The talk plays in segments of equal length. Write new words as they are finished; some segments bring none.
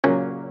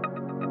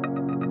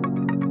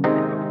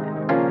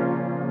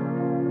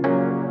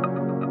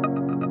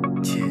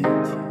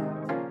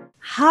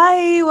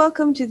Hi,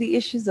 welcome to the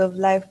Issues of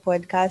Life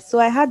podcast. So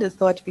I had a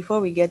thought before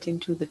we get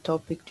into the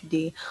topic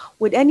today.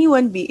 Would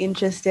anyone be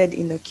interested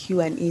in a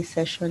Q&A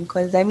session?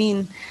 Because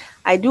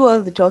I do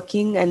all the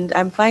talking and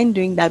I'm fine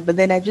doing that, but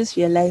then I just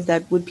realized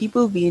that would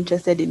people be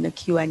interested in a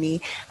Q&A?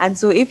 And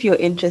so if you're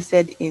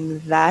interested in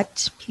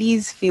that,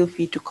 please feel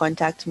free to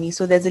contact me.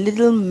 So there's a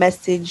little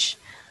message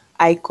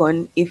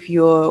icon if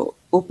you're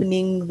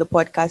opening the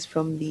podcast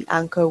from the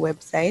Anchor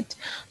website.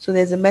 So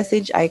there's a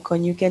message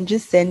icon. You can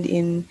just send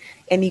in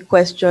any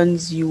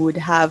questions you would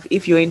have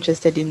if you're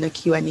interested in the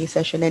Q&A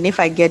session. And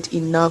if I get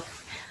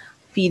enough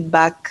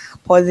feedback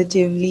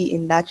positively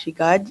in that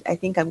regard, I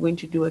think I'm going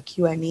to do a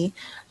Q&A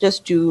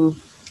just to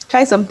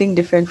try something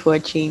different for a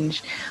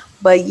change.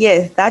 But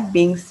yeah, that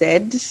being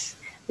said,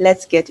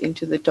 let's get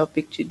into the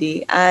topic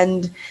today.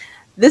 And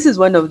this is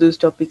one of those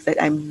topics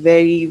that I'm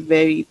very,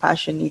 very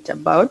passionate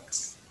about: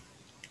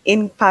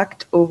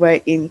 impact over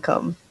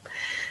income.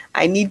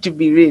 I need to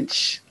be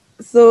rich.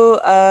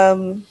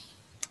 So,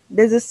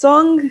 there's a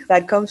song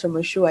that comes from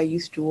a show I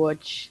used to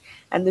watch.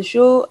 And the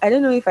show, I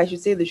don't know if I should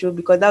say the show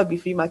because that would be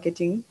free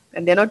marketing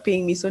and they're not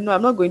paying me. So, no,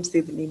 I'm not going to say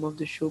the name of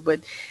the show.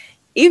 But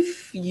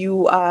if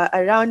you are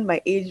around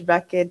my age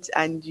bracket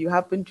and you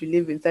happen to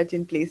live in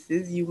certain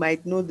places, you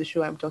might know the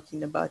show I'm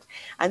talking about.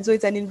 And so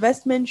it's an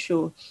investment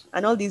show.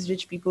 And all these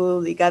rich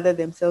people, they gather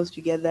themselves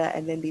together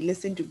and then they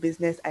listen to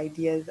business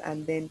ideas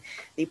and then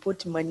they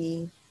put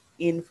money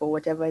in for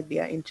whatever they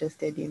are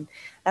interested in.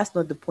 That's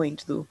not the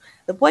point, though.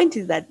 The point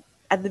is that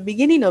at the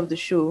beginning of the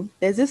show,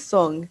 there's this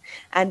song,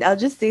 and I'll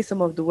just say some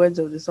of the words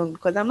of the song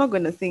because I'm not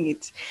going to sing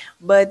it.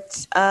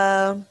 But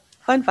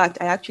fun fact,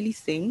 I actually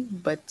sing,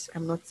 but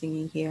I'm not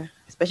singing here,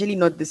 especially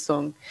not this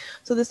song.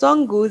 So the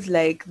song goes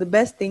like, the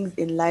best things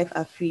in life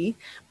are free,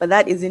 but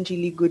that isn't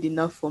really good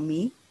enough for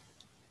me.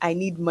 I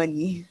need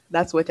money.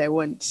 That's what I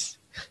want.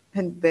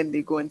 And then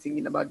they go on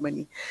singing about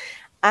money.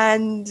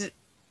 And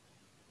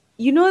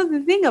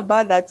the thing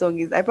about that song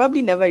is I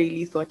probably never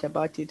really thought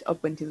about it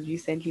up until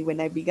recently when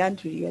I began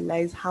to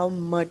realize how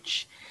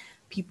much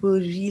people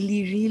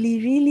really,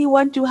 really, really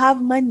want to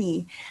have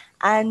money.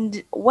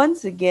 And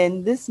once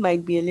again, this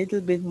might be a little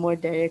bit more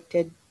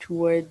directed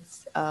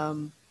towards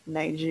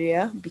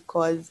Nigeria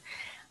because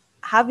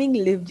having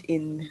lived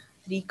in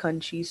three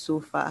countries so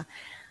far,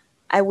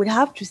 I would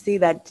have to say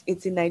that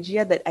it's in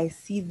Nigeria that I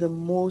see the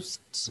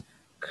most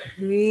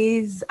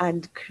craze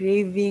and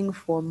craving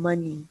for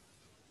money.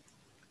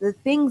 The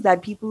things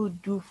that people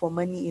do for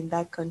money in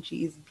that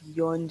country is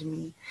beyond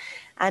me.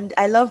 And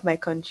I love my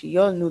country.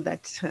 You all know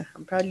that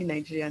I'm proudly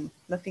Nigerian.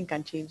 Nothing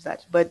can change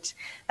that. But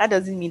that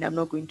doesn't mean I'm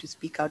not going to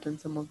speak out on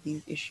some of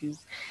these issues.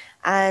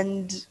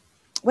 And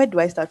where do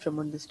I start from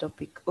on this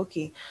topic?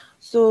 Okay.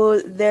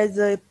 So there's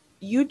a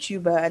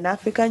YouTuber, an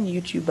African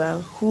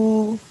YouTuber,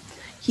 who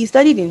he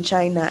studied in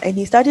China and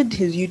he started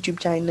his YouTube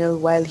channel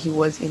while he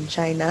was in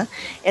China.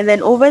 And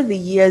then over the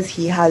years,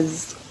 he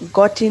has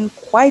gotten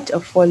quite a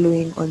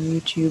following on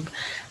YouTube.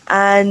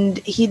 And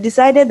he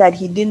decided that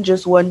he didn't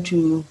just want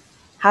to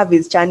have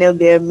his channel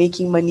there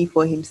making money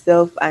for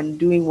himself and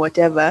doing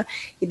whatever.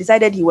 He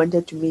decided he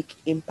wanted to make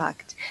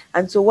impact.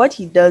 And so what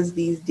he does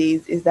these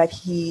days is that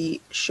he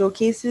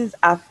showcases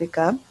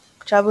Africa,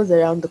 travels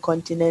around the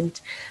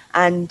continent,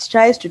 and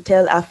tries to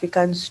tell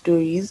African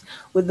stories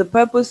with the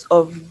purpose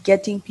of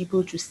getting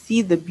people to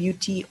see the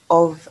beauty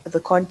of the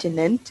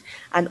continent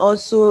and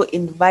also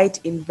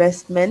invite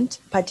investment,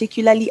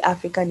 particularly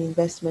African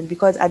investment,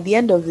 because at the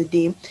end of the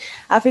day,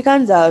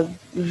 Africans are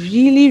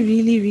really,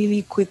 really,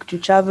 really quick to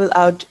travel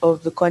out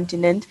of the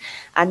continent,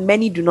 and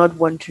many do not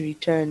want to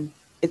return.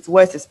 It's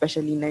worse,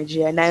 especially in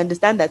Nigeria. And I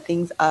understand that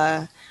things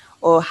are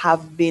or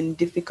have been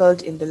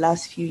difficult in the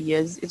last few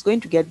years. It's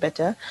going to get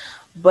better,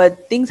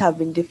 but things have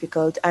been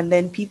difficult. And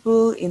then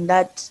people in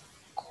that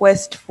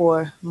quest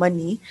for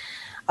money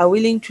are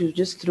willing to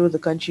just throw the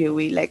country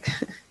away. Like,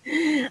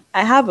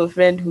 I have a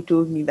friend who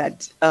told me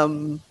that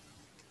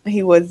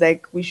he was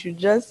like, we should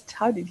just,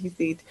 how did he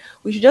say it?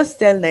 We should just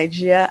sell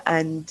Nigeria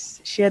and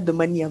share the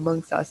money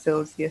amongst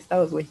ourselves. Yes, that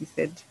was what he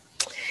said.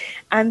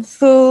 And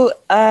so,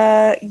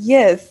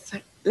 yes,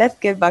 let's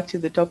get back to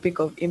the topic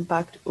of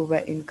impact over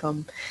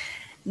income.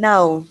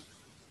 Now,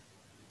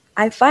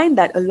 I find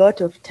that a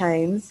lot of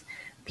times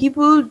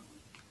people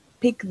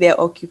pick their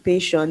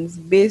occupations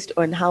based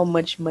on how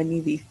much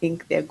money they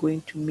think they're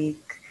going to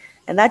make.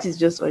 And that is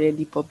just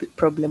already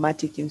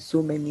problematic in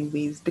so many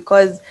ways.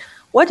 Because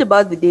what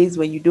about the days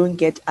when you don't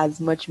get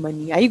as much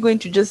money? Are you going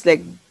to just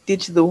like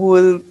ditch the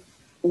whole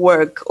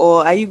work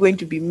or are you going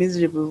to be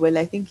miserable? Well,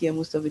 I think, yeah,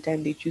 most of the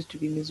time they choose to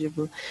be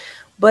miserable.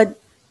 But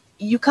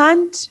you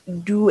can't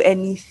do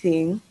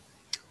anything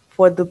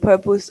for the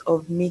purpose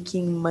of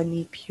making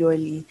money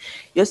purely.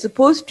 You're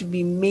supposed to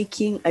be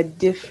making a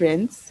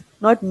difference,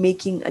 not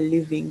making a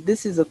living.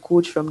 This is a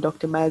quote from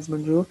Dr. Miles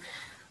Monroe.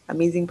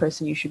 Amazing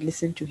person, you should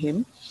listen to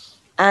him.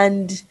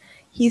 And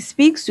he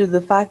speaks to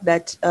the fact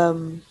that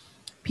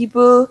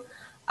people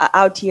are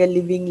out here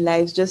living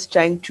lives just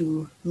trying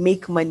to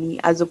make money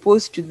as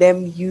opposed to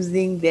them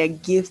using their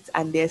gifts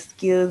and their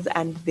skills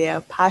and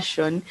their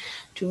passion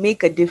to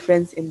make a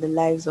difference in the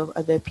lives of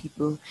other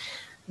people.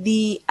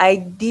 The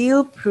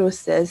ideal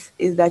process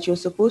is that you're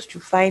supposed to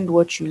find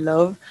what you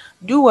love,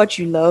 do what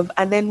you love,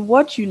 and then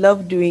what you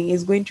love doing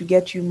is going to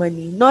get you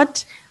money.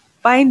 Not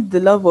find the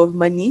love of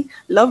money,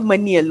 love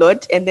money a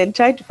lot, and then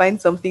try to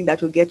find something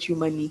that will get you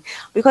money.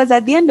 Because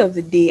at the end of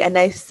the day, and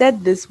I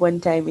said this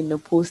one time in a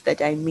post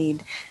that I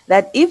made,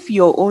 that if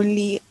your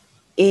only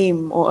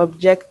aim or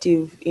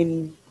objective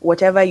in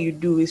whatever you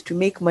do is to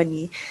make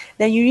money,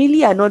 then you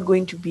really are not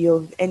going to be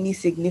of any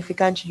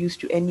significant use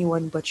to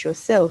anyone but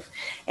yourself.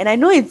 And I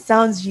know it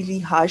sounds really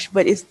harsh,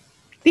 but it's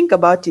think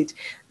about it.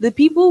 The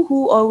people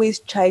who always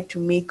try to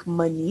make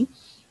money,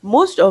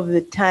 most of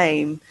the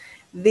time,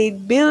 they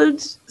build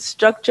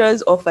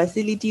structures or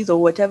facilities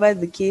or whatever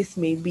the case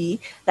may be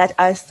that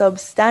are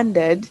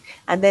substandard,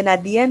 and then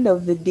at the end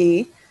of the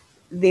day,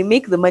 they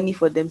make the money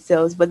for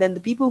themselves, but then the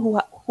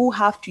people who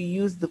have to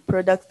use the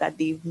products that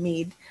they've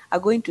made are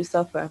going to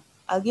suffer.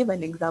 I'll give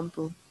an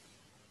example.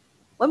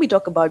 When we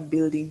talk about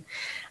building,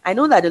 I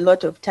know that a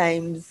lot of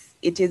times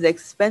it is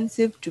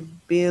expensive to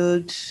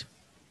build.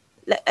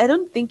 Like, I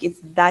don't think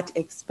it's that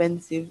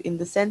expensive in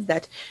the sense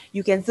that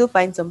you can still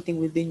find something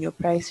within your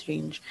price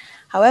range.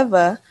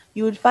 However,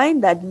 you would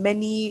find that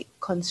many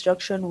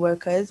construction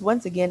workers,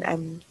 once again,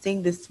 I'm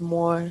saying this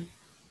more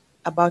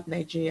about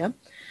Nigeria,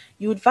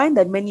 you would find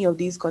that many of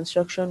these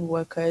construction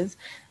workers,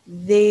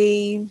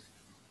 they,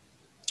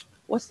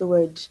 what's the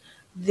word?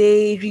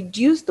 They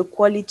reduce the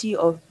quality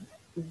of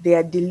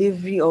their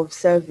delivery of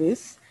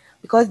service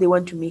because they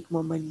want to make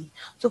more money.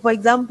 So, for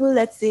example,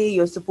 let's say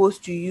you're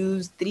supposed to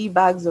use 3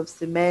 bags of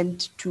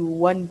cement to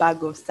 1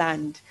 bag of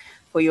sand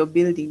for your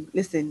building.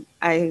 Listen,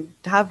 I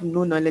have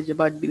no knowledge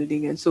about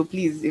building, and so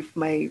please, if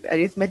my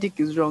arithmetic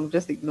is wrong,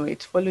 just ignore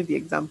it. Follow the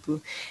example.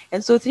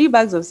 And so, 3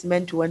 bags of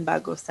cement to 1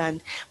 bag of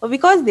sand. But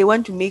because they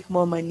want to make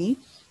more money,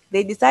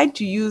 they decide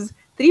to use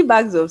 3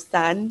 bags of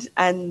sand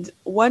and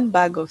 1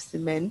 bag of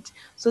cement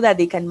so that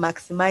they can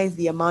maximize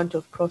the amount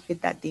of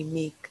profit that they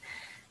make.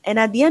 And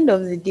at the end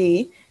of the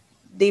day,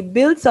 they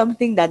build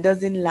something that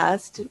doesn't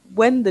last.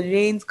 When the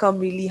rains come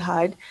really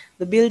hard,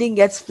 the building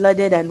gets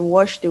flooded and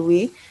washed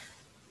away.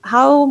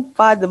 How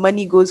far the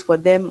money goes for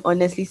them,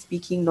 honestly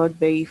speaking, not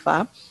very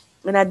far.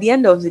 And at the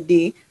end of the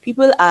day,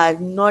 people are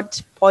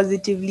not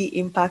positively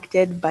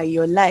impacted by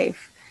your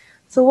life.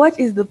 So, what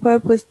is the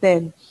purpose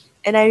then?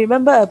 And I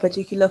remember a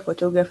particular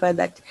photographer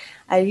that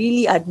I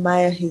really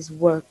admire his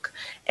work.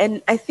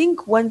 And I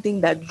think one thing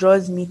that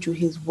draws me to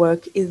his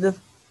work is the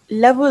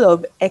level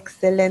of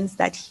excellence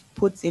that he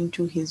puts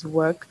into his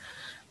work.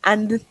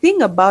 And the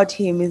thing about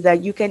him is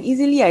that you can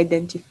easily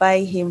identify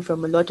him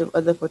from a lot of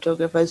other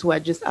photographers who are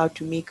just out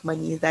to make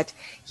money, is that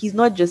he's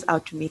not just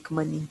out to make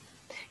money.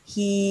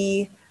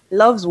 He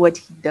loves what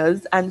he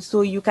does. And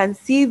so you can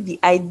see the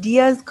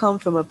ideas come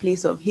from a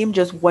place of him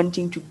just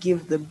wanting to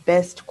give the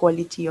best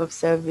quality of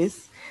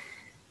service,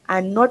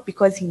 and not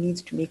because he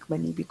needs to make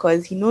money,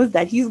 because he knows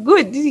that he's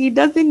good. He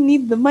doesn't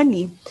need the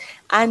money.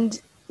 And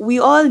we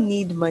all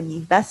need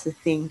money. That's the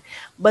thing.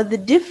 But the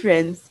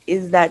difference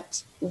is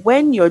that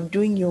when you're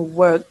doing your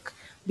work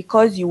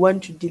because you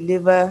want to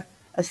deliver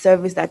a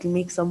service that will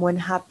make someone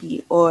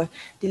happy or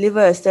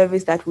deliver a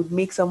service that would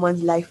make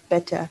someone's life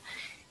better,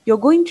 you're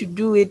going to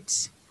do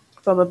it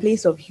from a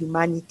place of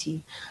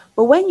humanity.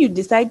 But when you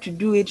decide to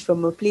do it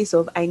from a place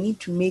of, I need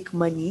to make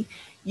money,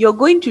 you're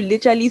going to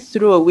literally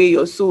throw away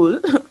your soul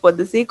for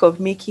the sake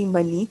of making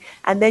money.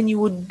 And then you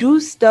would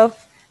do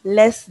stuff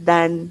less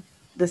than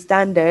the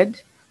standard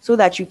so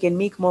that you can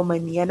make more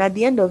money. And at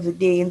the end of the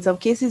day, in some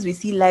cases, we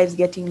see lives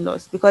getting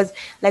lost because,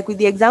 like with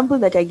the example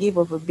that I gave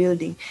of a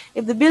building,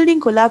 if the building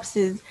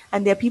collapses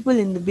and there are people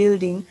in the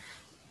building,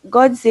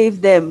 God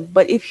save them.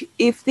 But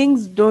if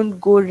things don't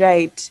go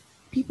right,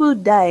 people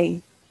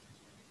die,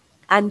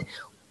 and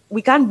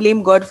we can't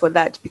blame God for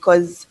that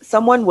because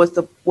someone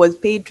was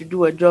paid to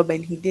do a job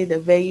and he did a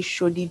very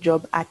shoddy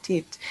job at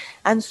it.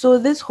 And so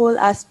this whole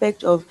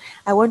aspect of,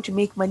 I want to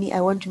make money,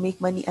 I want to make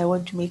money, I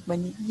want to make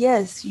money.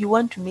 Yes, you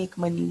want to make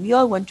money. We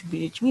all want to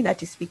be rich. Me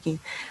that is speaking.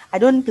 I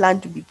don't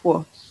plan to be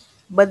poor.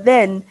 But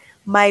then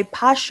my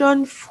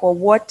passion for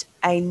what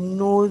I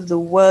know the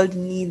world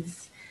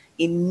needs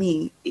in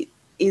me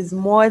is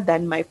more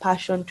than my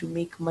passion to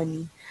make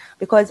money.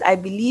 Because I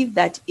believe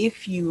that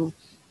if you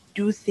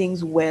do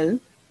things well,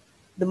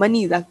 the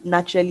money is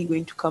naturally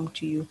going to come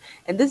to you.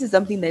 And this is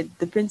something that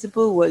the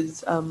principle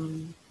was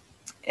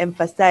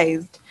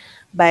emphasized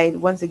by,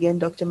 once again,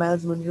 Dr.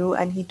 Miles Monroe.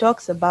 And he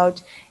talks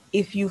about,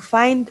 if you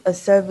find a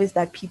service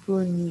that people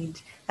need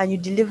and you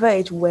deliver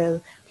it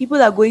well,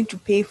 people are going to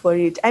pay for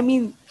it. I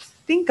mean,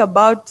 think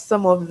about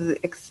some of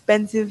the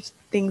expensive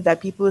things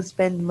that people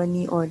spend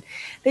money on.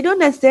 They don't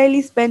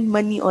necessarily spend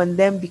money on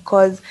them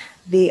because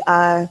they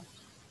are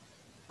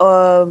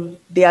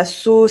they are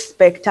so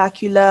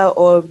spectacular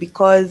or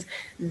because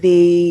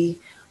they,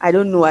 I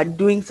don't know, are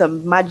doing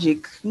some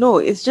magic. No,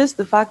 it's just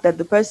the fact that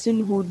the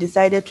person who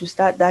decided to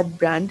start that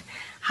brand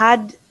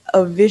had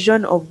a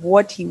vision of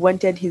what he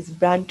wanted his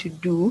brand to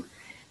do,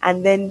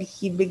 and then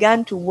he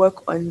began to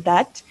work on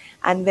that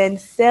and then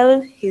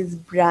sell his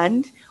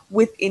brand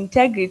with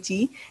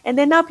integrity, and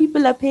then now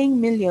people are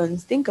paying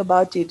millions. Think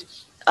about it.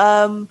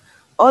 um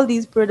all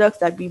these products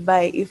that we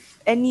buy, if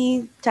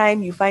any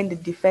time you find a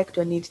defect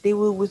on it, they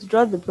will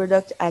withdraw the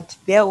product at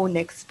their own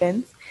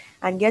expense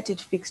and get it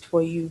fixed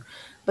for you.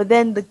 But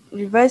then the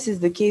reverse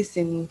is the case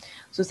in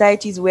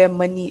societies where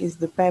money is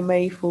the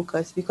primary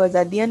focus, because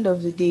at the end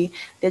of the day,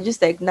 they're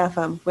just like, nah,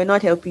 fam, we're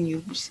not helping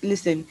you. Just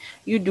listen,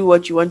 you do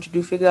what you want to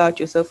do, figure out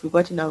yourself. We've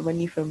gotten our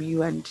money from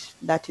you, and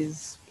that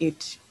is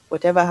it.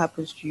 Whatever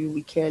happens to you,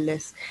 we care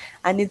less.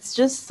 And it's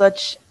just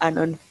such an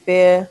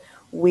unfair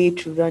way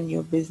to run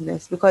your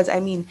business, because I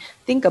mean,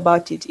 think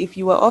about it. If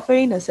you were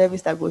offering a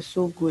service that was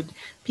so good,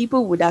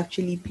 people would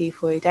actually pay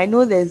for it. I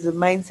know there's a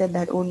mindset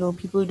that, oh no,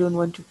 people don't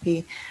want to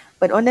pay,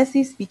 but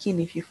honestly speaking,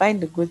 if you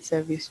find a good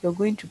service, you're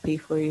going to pay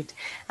for it.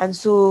 And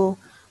so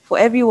for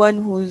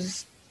everyone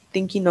who's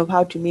thinking of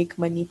how to make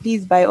money,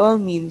 please, by all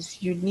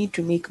means, you need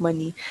to make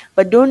money,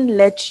 but don't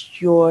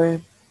let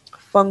your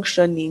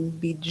functioning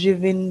be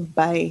driven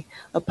by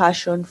a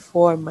passion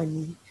for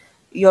money.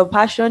 Your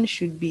passion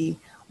should be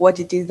what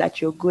it is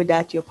that you're good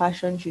at. Your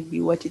passion should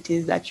be what it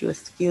is that you're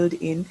skilled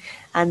in,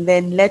 and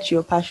then let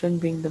your passion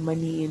bring the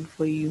money in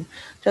for you.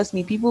 Trust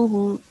me, people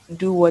who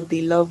do what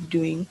they love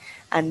doing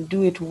and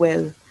do it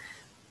well,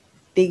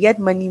 they get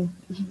money.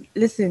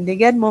 Listen, they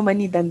get more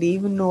money than they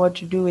even know what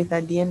to do with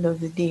at the end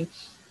of the day.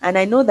 And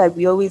I know that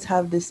we always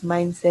have this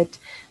mindset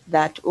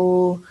that,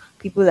 oh,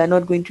 people are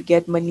not going to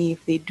get money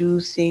if they do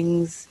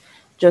things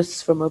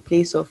just from a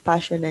place of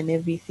passion and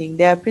everything.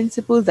 There are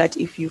principles that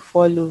if you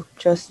follow,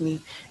 trust me,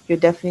 you're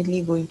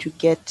definitely going to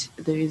get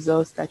the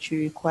results that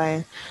you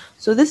require.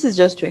 So this is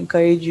just to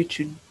encourage you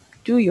to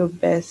do your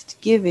best,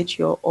 give it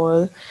your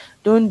all.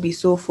 Don't be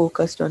so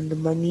focused on the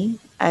money,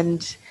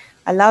 and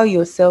allow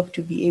yourself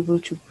to be able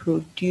to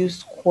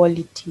produce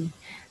quality.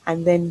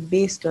 And then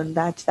based on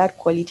that, that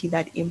quality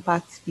that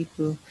impacts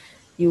people,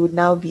 you would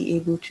now be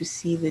able to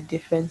see the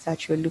difference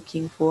that you're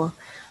looking for.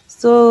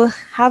 So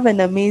have an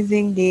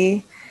amazing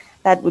day.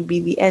 That would be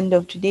the end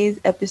of today's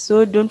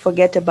episode. Don't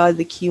forget about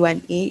the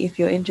Q&A. If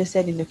you're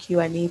interested in the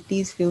Q&A,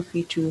 please feel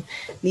free to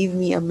leave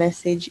me a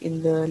message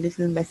in the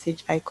little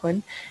message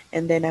icon,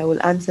 and then I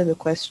will answer the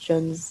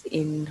questions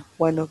in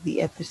one of the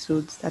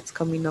episodes that's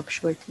coming up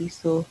shortly.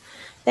 So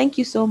thank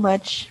you so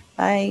much.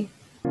 Bye.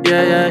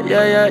 Yeah, yeah,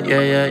 yeah, yeah,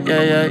 yeah, yeah,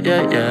 yeah, yeah,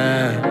 yeah,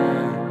 yeah.